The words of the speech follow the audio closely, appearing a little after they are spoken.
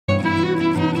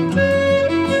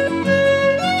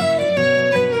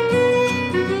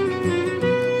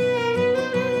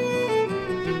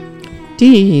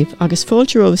Díomh agus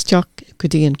fáilte roisteach go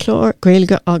dtí an chlár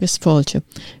Gaeilge agus fáilte.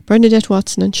 Bernadette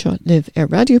Watson an seo live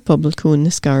Radio Pobal cún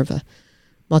na Scarva.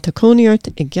 Má tá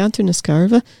cónaíart ag geantú na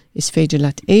Scarva is féidir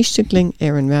leat éisteagling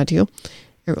an radio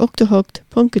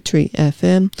 88.3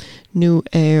 FM nó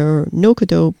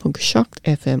 92.7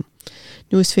 FM.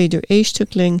 Nu is féidir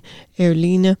éisteagling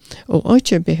líne ó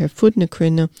áitir bith fud na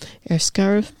crinne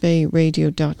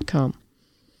scarfbayradio.com.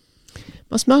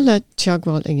 Mas má le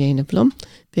teagháil a dhéanamh lom,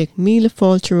 beag míle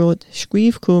fáilteróid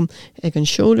scríomhcúm ag an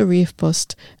seola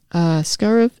riomhpost a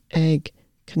scarf ag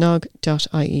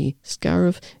cnag.ie,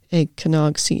 scarf ag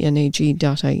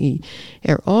cnag.ie.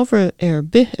 Ábhar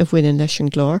bith a bhfuin leis an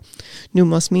glár, nó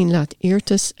mas mín leat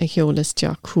iartas a cheolas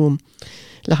teach cúm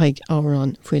le haig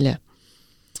áhrán fuile.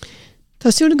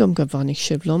 Tásúlagam go bhanig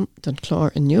sibhlom don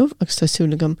chlár inniuh agus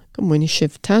tásúlagam go muine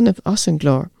sibh tanmh as an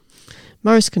glár.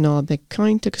 Mar is gná beag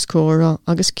caint agus córa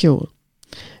agus ceol.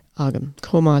 Agam,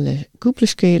 comá le cúpla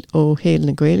scéal ó héal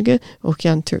na Gaeilge ó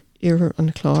cheantar iarthar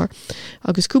an chlár,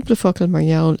 agus cúpla focail mar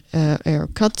gheall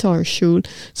cadtáir siúl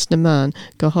sna man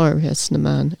go háirithe sna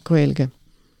man Gaeilge.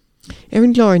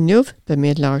 An glár inniuh be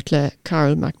méad leart le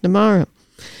Carol McNamara.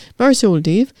 Mar is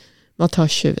óldíomh, má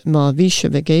bhí se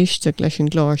bheith géisteach leis an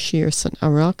glár siar san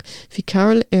Arach, hí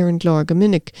Carol an glár go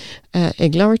minic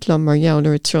ag leirtlam mar gheall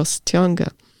ar a tros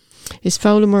teanga. Is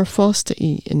fála mar fásta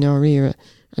in áíire,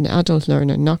 an adult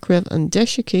learner nach raibh an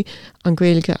deisici an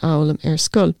Gaeilge álam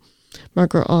scoil, mar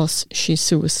gur ás sí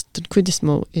suas den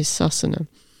cuidismó is sasanna.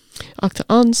 Ach tá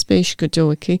an spéis go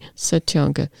dóici sa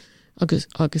teanga, agus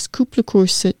cúpla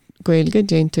cuasa Gaeilge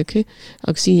déantacha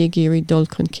agus í géirí dul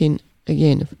chun cin a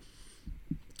dhéanamh.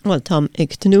 Well, tam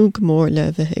ag tanú go mór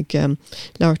le bheith ag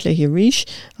leabhart léithí ríis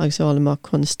agus álamach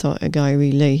chunstá a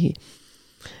gaiirí léithí.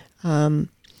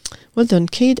 Well don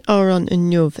céad árán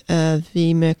inniuh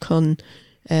bhí me chun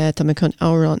tá me chun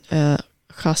árán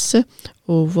chaasa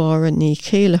ó bhara ní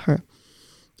chéalathar.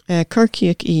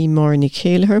 Curciach í mar ní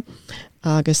chéalathar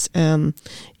agus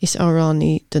is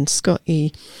áránaí den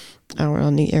scoí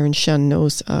áránaí ar an sean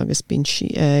nós agus bín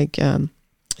si ag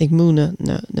múna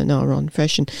na árán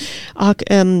freisin. Ach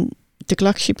de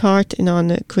ghlach sí páirt in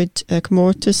an cuid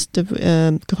comórtas de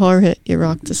gotháthe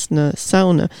iireachtas na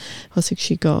saona thosaigh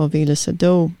si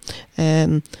 2002.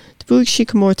 De bhuaigh si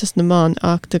comórtas na man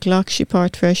ach de ghlach sí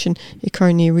páirt freisin I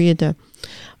Carní Riada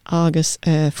agus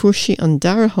fuair si an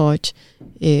darathát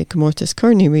I comórtas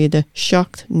Carní Riada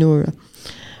 7 nuaire.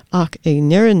 Ach ag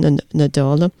neireann na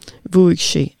dála bhuaigh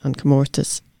si an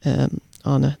comórtas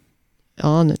anna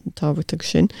táhairteach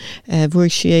sin,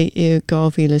 bhuaigh si I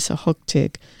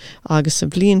 2008 agus a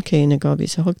bblion céine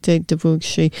 2008 de bhuaigh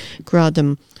si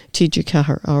gradam tíidir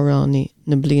cethar áránaí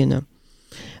na bliana.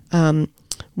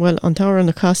 Well, an táran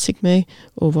na casigh mé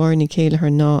ó bharnaí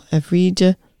céalathar ná a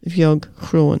bhríde bheag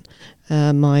chrón,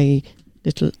 my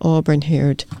little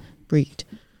auburn-haired breed.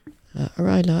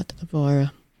 Araileat a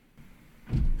bhara.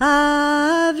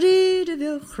 A bhríde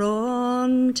bheag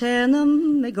chrón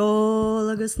tenam me gáil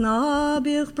agus ná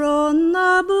bheag bron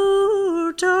na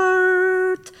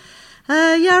búrtart.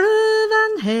 A dhearbh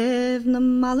an heh na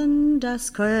malan das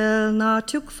coil ná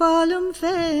tuachfáilm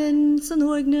féin san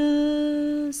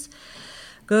uignas.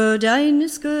 Go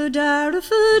dainis go dar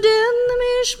fudin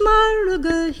mis mar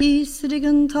go hísrig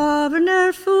an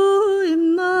taverner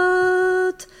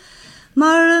fuimat.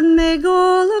 Mar me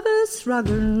gáil agus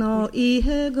ragur ná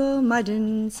ihe go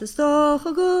maidin sa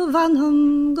stocha go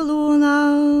vanham go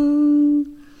lúnán.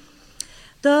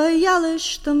 Da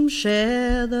jallistam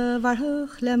sé de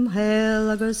varthach lem heil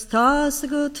agus tás a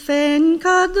gut féin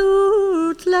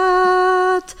cadút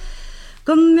leat.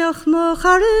 Gommeoch mo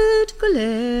charid go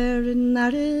léir in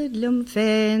arid lem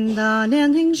féin dan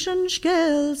enhing sin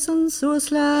scéil san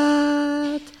suas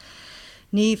leat.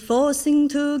 Ní fósing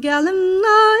tú galim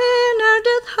ná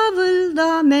inardid hafuil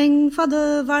da meng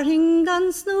fada varhing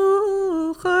gan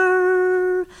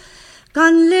snúchar.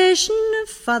 Gan leisn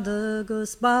fada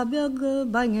gus babia go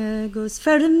bange gus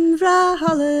ferrim vra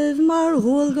halif mar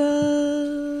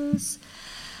húlgus.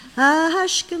 A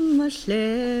hascin mar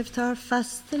sléif tar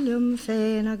fastalum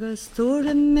féin agus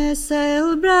túrim me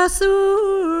seil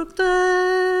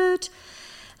brasúrgtat.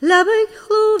 Labig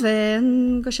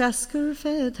chlúvein go seascar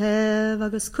fed hef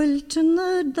agus cuiltin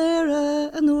a dera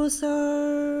an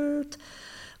úsart.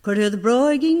 Corriad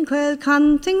broigin quail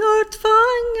canting ort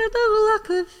fanger de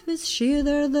vlakif is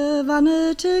sieder de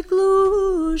vanite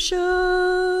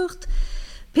glúseacht.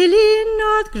 Pilín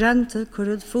ort grante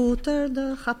corriad fútar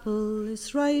de chapel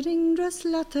is riding dress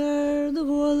letter de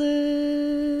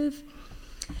volif.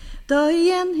 Da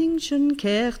enhing sin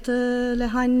ceachta le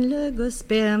hainle gus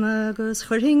béama gus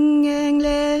churhing eng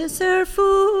les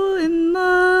fu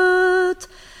immat.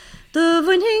 De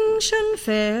bhainting sin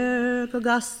fér go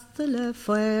gasta le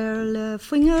foiir le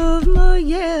foiineh mo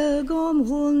dhé gom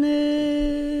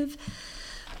húnibh.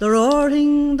 The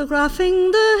roaring, the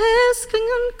graphing, the hesking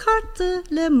and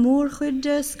carte, le moor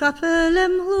chuide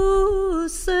scapelem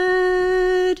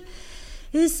húsid.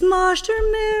 Is master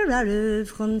meer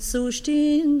arif chun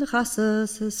soosteen de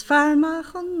chassas is farma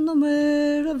chun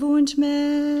nummer a woont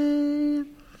me.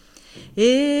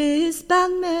 Is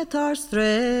ban met ar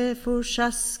stre voor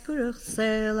sjaskurug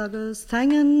sail agus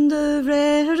tangen de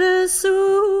vrere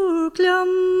soerklam.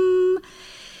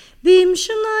 Bím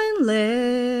sin ein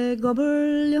le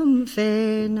goberljum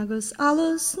féin agus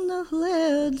alles nach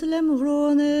led lem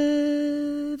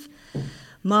ronev.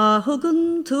 Ma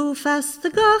hugan tú fest a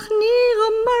gach ní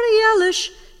am marialis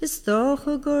is doch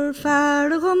a gur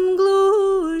ferdig am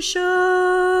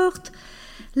glúiseocht.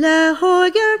 Le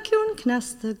hoiger cún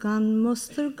kneste gan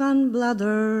muster gan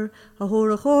bladder a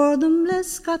hór a chórdum le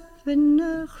scatwin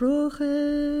a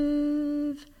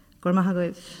chrochiv. Gur ma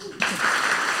hagoiv.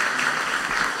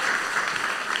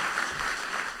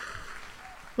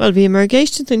 Well, bhí mar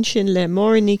géisteann sin le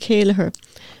móraní céilethe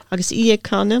agus í ag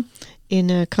canna in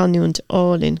canúint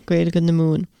álinn Gaeilge na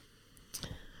Mún.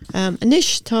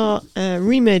 Anis tá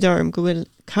riméid orm go bhfuil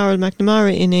Carol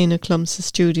McNamara in éana clum sa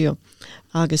stúdio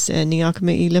agus ní acha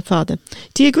mé í le fada.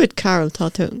 Dí goid Carol tá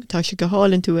sé go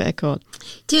hálinn tú eáil.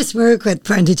 Dis mar goid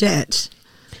Bernadette.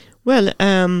 Well,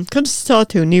 chun tá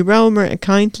tú ní ramer a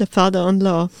caint le fada an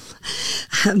lá.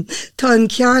 Tá an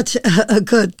ceart a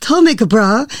go Tommy go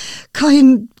bra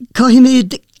caithim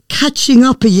iad catching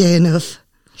up a dhéanamh.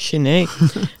 Sin é.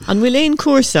 An bhfuil éon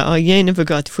cuasa a dhéanamh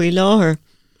agad faoi láthair.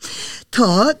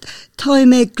 Tá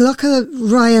mé ghlacha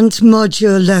Ryant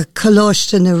module le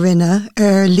choláiste na rinne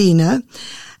lína.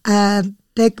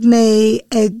 Beg mé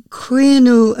ag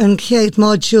cruanú an chéad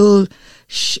module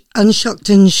an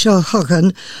seachtain seo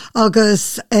thugan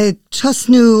agus ag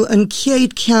trasnú an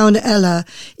chéad ceann eile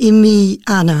I mí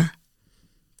anar.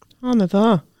 Anna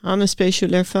bha, anna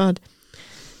spéisiúil ar fad.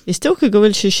 Is tócha go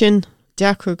bhfuil sé sin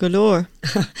deacra go leor.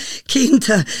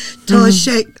 Cínta, tá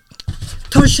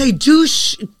sé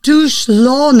dús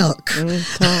lánach.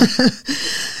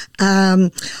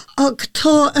 Ach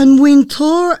tá an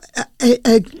muintóir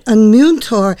an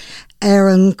múntóir ar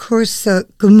an cuasa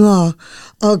go má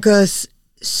agus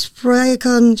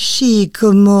sprégan si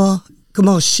go má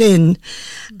sin.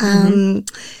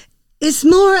 Is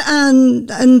mór an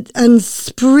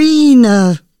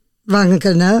sprína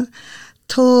rangana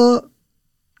tá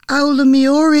aula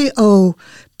miori ó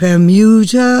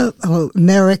Bermuda, ó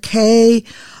Marrakech,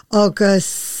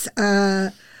 agus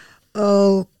ó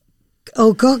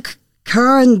gach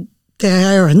cairn de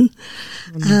éireann.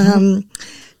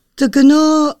 De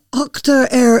gná ochtar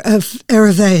ar a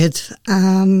bhéad.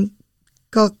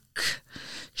 Gach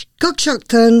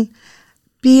seachtain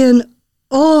bíon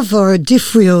ábhar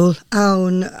difriúil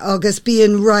ann agus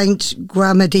bíon roinnt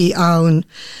gramadí ann.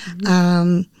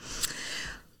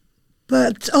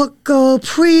 But go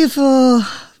príomh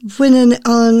bhaineann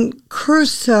an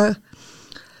cursa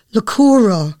le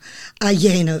córa a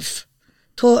dhéanamh.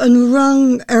 Tá an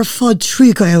rang ar fad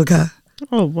trí Gaeilge.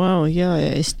 Oh, wow, yeah,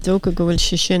 is tócha go bhfuil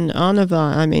sé sin anna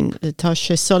bha. I mean, tá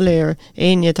sé soléir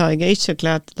aine tá ag éiste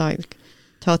glad, like,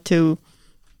 tá tú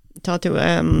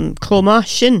comá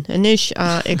sin inis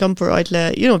ag iomparáid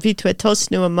le, bhí tú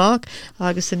tosnú amach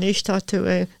agus inis tá tú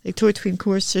ag tuairt faoin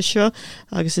cuasa seo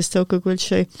agus is tócha go bhfuil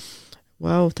sé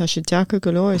wow, tá sé deacair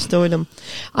go leor is dóilm.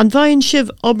 An bhain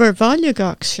sibh obair bhaile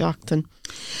gach seachtain.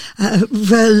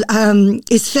 Well,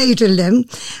 is féidir lim.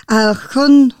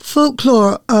 Chun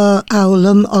folklór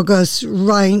álam agus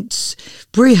roinnt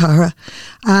bríthara.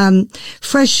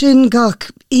 Freisin gach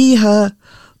ihe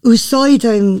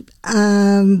úsáidean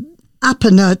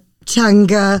apana,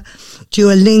 teanga,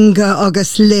 Duolinga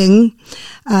agus ling,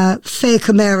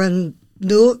 fécha mé an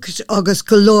nuacht agus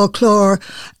go leor chlór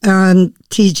ar an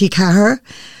TG Cahar.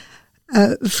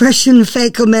 Freisin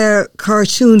féca mé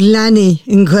cartoon Lanny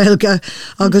in Gaeilge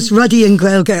agus rudí in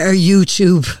Gaeilge ar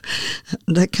YouTube.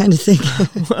 That kind of thing.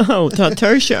 Wow, tá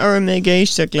tuirse ar mé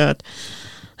géiste glad.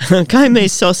 Cai mé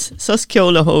sos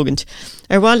ceola hógant.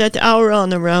 Ar bhil it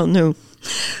árán around nu.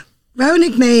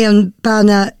 Raunig mé an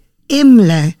banna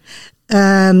imle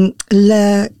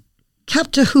le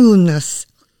Capta Húfnas.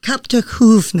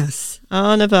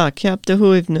 Anna bha, Capta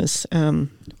Húfnas.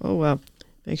 Oh wow,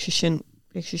 bheadh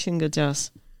sé sin go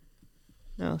deas.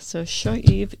 Now, so seo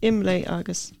íomh imle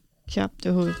agus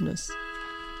Capta Húfnas.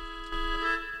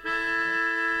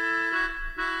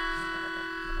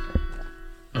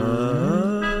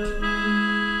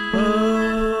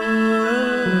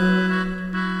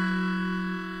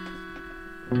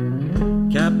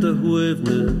 Capta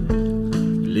Húfnas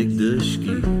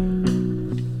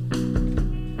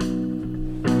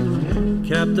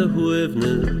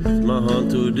huivnes, ma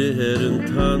hantu de head and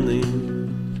tani.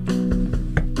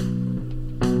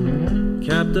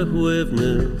 Cap the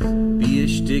huivnes, be a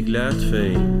stig lat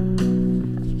fame.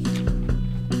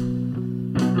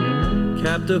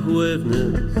 Cap the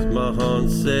huivnes, ma han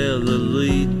sail the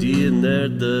lead, die ner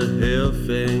the hair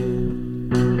fame.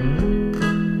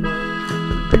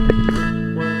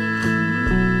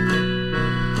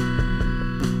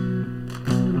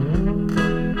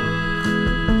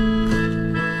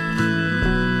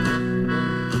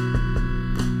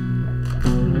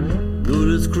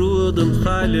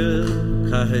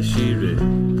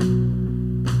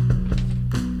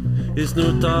 Is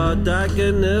nur da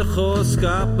dagene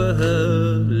khoskape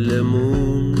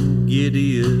lemon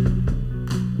gidie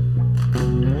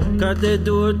Karte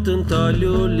dort en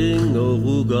taljoling og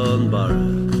rugan bar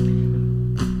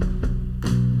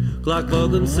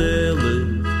Klakbogen sele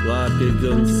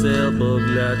klakigen selbog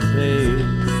lat pain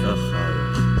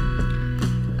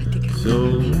So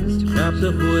cap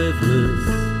the witness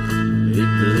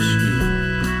hit the ski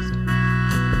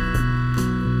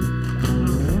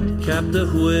Cap the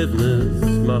witness,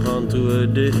 my hand to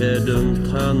the head and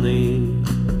tani.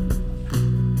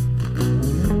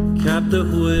 Cap the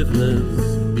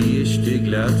witness, be a stig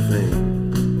lat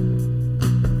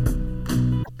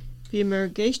fame. Bhí mar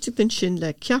géiste bin sin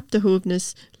le ceap de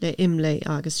thuúbnas le imlé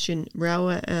agus sin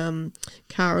rawa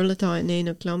Carol atá in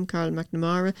éanaach glum Carol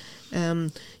McNamara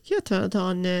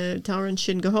tá an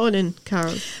sin go hálinn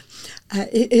Carol.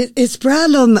 It's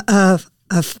bralum of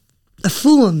a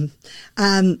fuam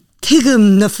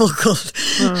tigam na focal.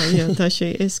 Tá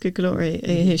sé is go glóir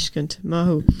é hiiscint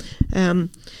mahu.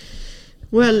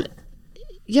 Well,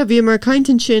 bhí mar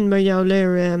caiintean sin mar jou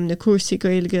léir na cuasaí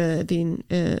gaeilge bhín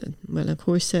an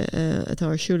cuasa atá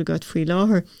arsúla gad faoi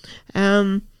láthair.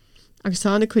 Agus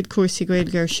anna cuid cuasaí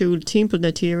gaeilge arsúil timpeall na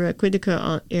tíre, cuideacha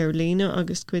ar lína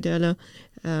agus cuid eile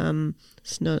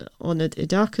sna onad I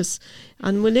Dachas.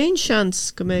 An bhfuil éon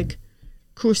seans go mbeidh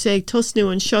cuasa ag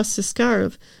tosnú an seo sa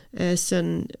scarabh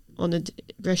san onad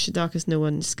breise Dachas nó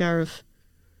an scarabh.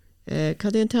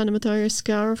 Cad é an tanna atá ar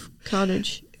Scarabh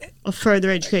College of Further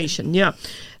Education,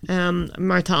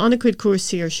 mar tá anna cuid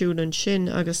cuasaí arsúil an sin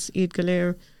agus iad go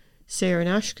léir sé an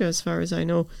Aisce as far as I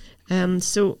know.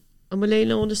 So an bhfuil é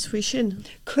leonas faoi sin?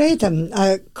 Creadam,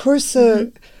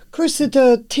 cuasa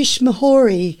de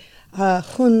Tishmahori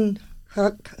chun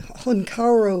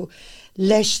Caro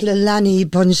leis le leanaí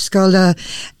bunscoile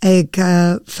ag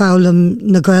fálam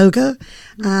na Gaeilge.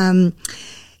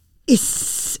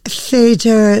 Is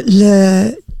féidir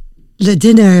le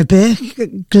duine be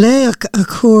gléach a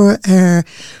chóir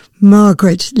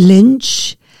Margaret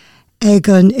Lynch ag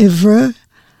an Ivre,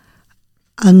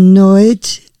 an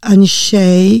Noid, an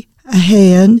sé, a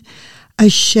héan, a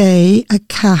sé, a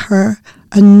cahar,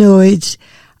 a Noid,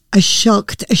 a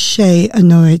seacht, a sé, a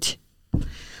Noid.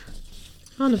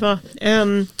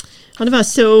 Anna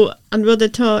so an rud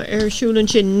atá ar siúlan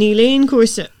sin ní léon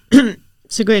cuasa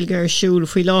sa Gaeilge ar siúl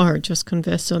faoi láthair just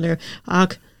confessol ar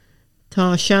ach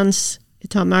tá seans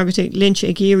tá Margaret Lynch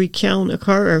ag géirí ceann a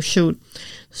chur ar siúl.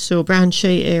 So brean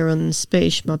sé ar an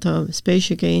spéis má tá spéis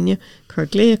a géine chur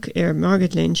gléach ar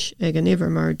Margaret Lynch ag an Ivre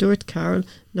mar dúirt Carol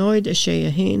Noid a sé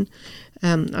a héin.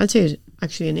 I'd say it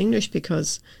actually in English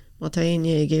because what I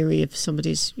agree if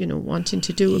somebody's wanting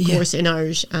to do a course in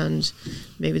Irish and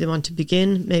maybe they want to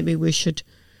begin, maybe we should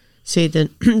say the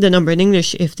number in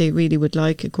English if they really would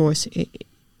like a course.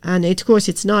 And of course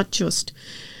it's not just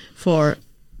for,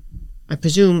 I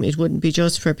presume it wouldn't be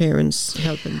just for parents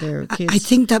helping their kids. I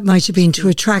think that might have been to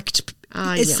attract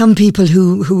some people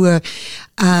who were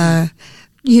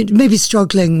maybe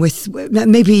struggling with,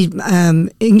 maybe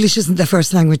English isn't their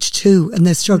first language too, and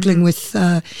they're struggling with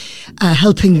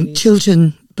helping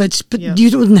children. But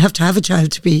you wouldn't have to have a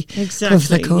child to be exactly of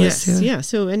the course. Yes,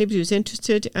 So anybody who's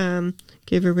interested,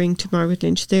 give a ring to Margaret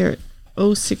Lynch there,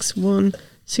 061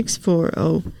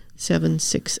 640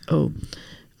 760.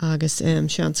 Agus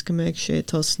seans go méid sé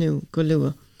tosnú go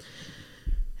lua.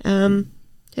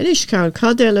 Is Carol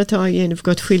cadéile atá dhéanamh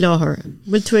go faoi láthair.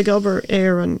 Bhfuil tú ag obair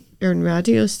ar an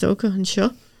radio stocha an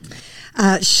seo?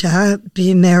 Se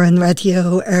bí mé an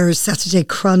radio ar Saturday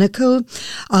Chronicle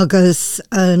agus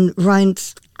an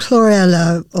roiint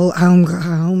chlóréile ó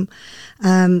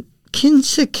am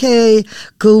cinse cé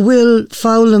go bhfuil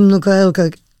fálam na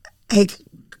Gaeilge ag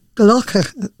ghlacha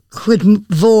chud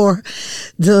mhór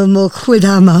de mo chud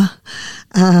ama.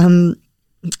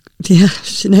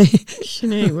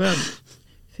 Sinné, well,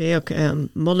 féoch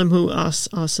mollamhú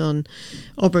as an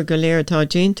obair go léir tá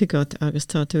déanta got agus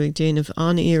tá tú ag déanamh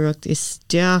an iireacht is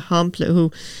de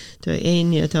hampla do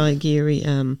aine atá ag géirí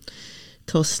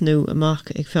tosnú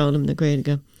amach ag fálam na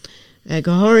Gaeilge.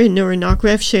 go háirín nuair nach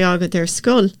raibh sé agad ar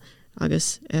scoil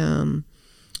agus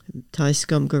táis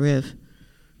gom go raibh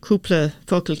cúpla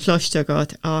focail cloiste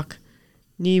agat ach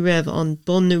ní raibh an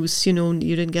bonús,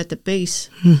 you didn't get the base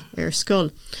ar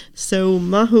scoil. So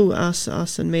mahu as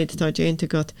an méid tá déanta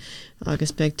got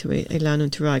agus beg tú é leanún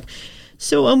túráig.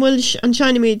 So an bhfuil an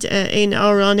Chinamid ein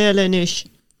árán eile inis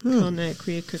chun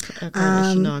críocha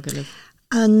sin agalibh.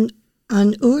 An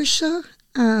uairse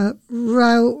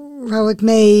ráig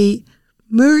mé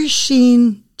muir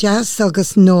sin jazz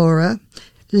agus nóra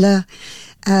le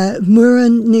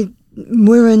muireann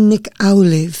Nic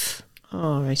Amhlaoibh.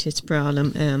 All right, it's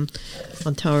bralam an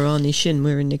tárání sin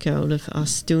muireann Nic Amhlaoibh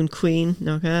as dún Queen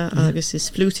nach agus is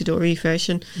flútadóí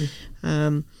freisin.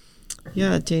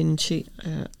 Déan si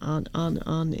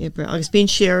an ibre agus bín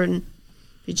séan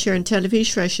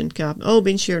televís freisin cap.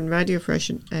 Bín séan radio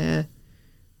freisin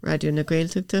radio na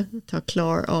Gaeltachta tá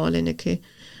chlár álinna ché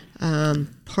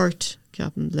part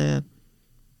capan le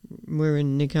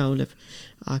muireann Nic Amhlaoibh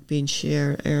ach bín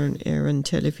séar ar an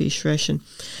televís freisin.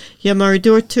 Mar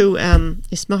dúirt tú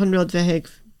is maithan rud bheith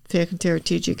féchann ar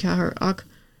TG Cahar ach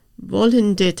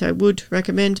bhilhin dit I would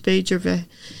recommend beidir bheith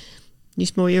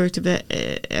níos mó iirecht a bheith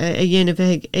a dhéanamh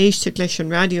bheith éiste leis an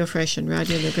radio freisin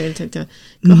radio na Gaeltachta.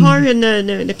 Go háiríonn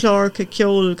na chlárcha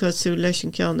ceol cosú leis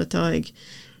an ceann atá ag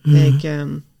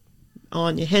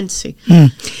Anya Hensi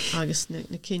agus na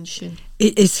cin sin.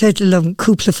 Is féidir an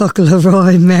cúpla focail a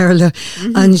rá Merle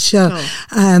an seo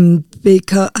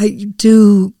because I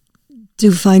do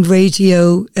find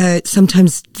radio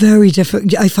sometimes very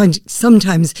different. I find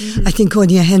sometimes I think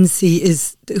Anya Hensi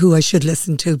is who I should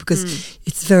listen to because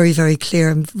it's very, very clear.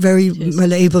 I'm very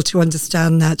well able to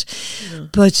understand that. Yeah.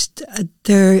 But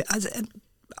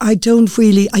I don't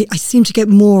really. I seem to get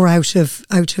more out of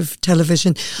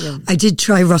television. Yeah. I did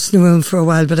try Ross Naroon for a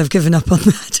while, but I've given up on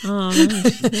that.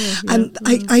 Right. And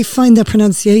I find their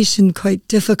pronunciation quite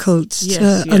difficult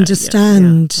to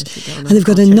understand. Yeah. And they've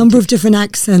got a number of different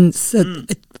accents.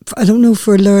 I don't know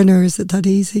for a learner, is it that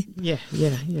easy? Yeah.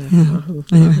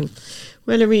 Anyway.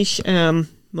 Well, Arish,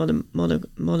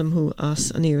 Molam who as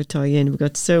an iratá we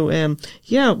got so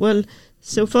well.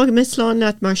 So fág mislán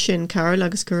leat mar sin Carol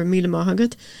agus gur míle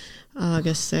maithagad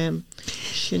agus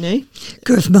sinné.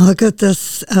 Gurh maithagad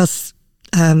as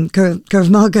gurh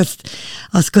maithagad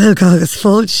as Gaeilge agus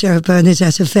fáilte sé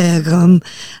Bernadette a bheith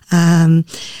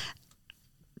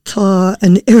tá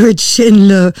an irid sin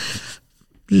le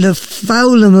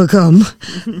fálam agam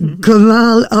go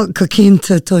máil go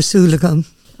cinnte tásúla agam.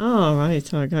 Right,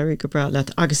 Gary go bra leat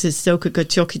agus is socha go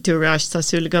teochi tú ráis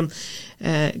tásúlagam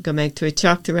go méid tú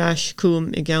teachta ráis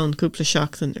cúm I gceann cúpla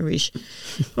seachtain a ríis.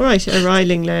 All right, a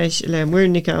ráiling leis le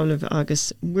muireann Nic Amhlaoibh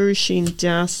agus muir sin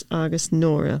jazz agus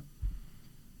nóra.